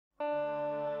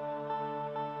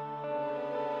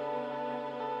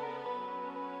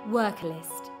Worker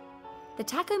list. The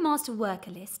Tachomaster worker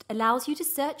list allows you to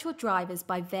search your drivers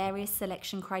by various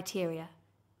selection criteria,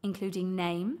 including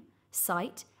name,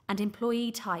 site, and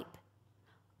employee type.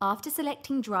 After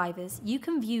selecting drivers, you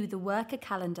can view the worker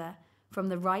calendar from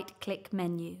the right-click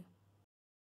menu.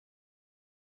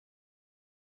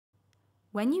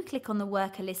 When you click on the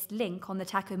worker list link on the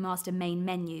Tachomaster main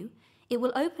menu, it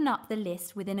will open up the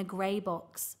list within a grey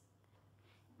box.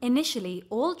 Initially,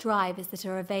 all drivers that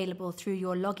are available through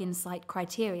your login site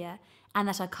criteria and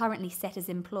that are currently set as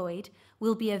employed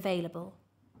will be available.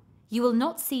 You will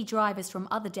not see drivers from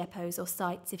other depots or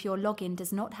sites if your login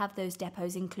does not have those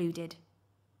depots included.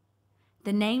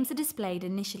 The names are displayed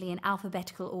initially in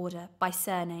alphabetical order by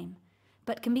surname,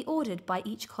 but can be ordered by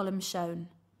each column shown.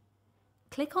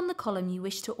 Click on the column you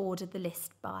wish to order the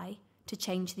list by to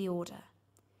change the order.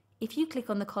 If you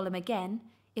click on the column again,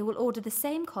 it will order the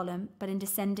same column but in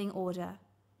descending order.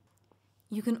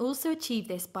 You can also achieve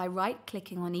this by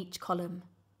right-clicking on each column.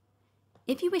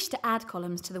 If you wish to add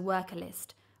columns to the worker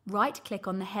list, right-click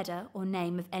on the header or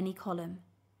name of any column.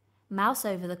 Mouse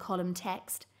over the column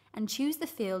text and choose the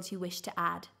fields you wish to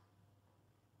add.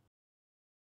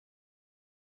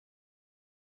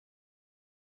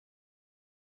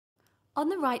 On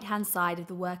the right-hand side of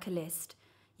the worker list,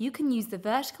 you can use the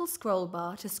vertical scroll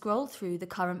bar to scroll through the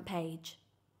current page.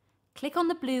 Click on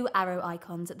the blue arrow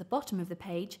icons at the bottom of the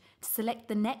page to select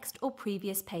the next or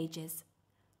previous pages.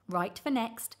 Right for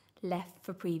next, left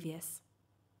for previous.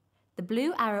 The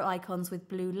blue arrow icons with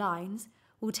blue lines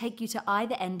will take you to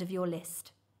either end of your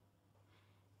list.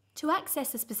 To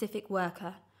access a specific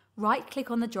worker, right-click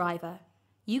on the driver.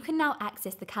 You can now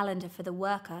access the calendar for the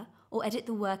worker or edit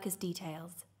the worker's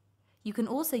details. You can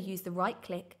also use the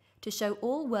right-click to show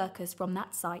all workers from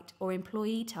that site or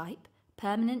employee type,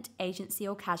 permanent, agency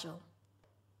or casual.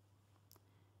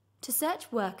 To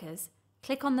search workers,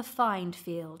 click on the Find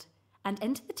field and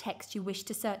enter the text you wish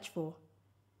to search for.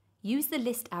 Use the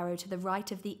list arrow to the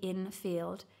right of the In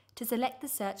field to select the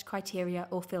search criteria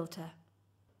or filter.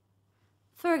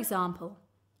 For example,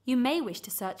 you may wish to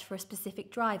search for a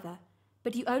specific driver,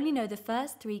 but you only know the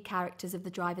first 3 characters of the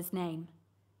driver's name.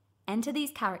 Enter these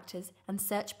characters and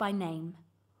search by name.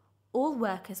 All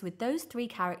workers with those 3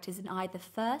 characters in either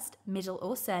first, middle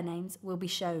or surnames will be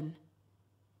shown.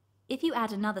 If you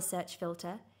add another search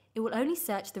filter, it will only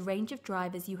search the range of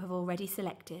drivers you have already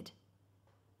selected.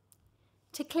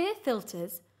 To clear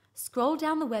filters, scroll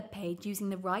down the web page using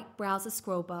the right browser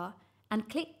scroll bar and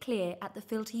click Clear at the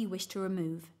filter you wish to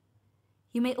remove.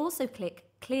 You may also click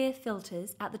Clear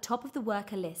Filters at the top of the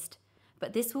worker list,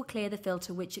 but this will clear the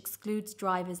filter which excludes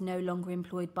drivers no longer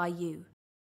employed by you.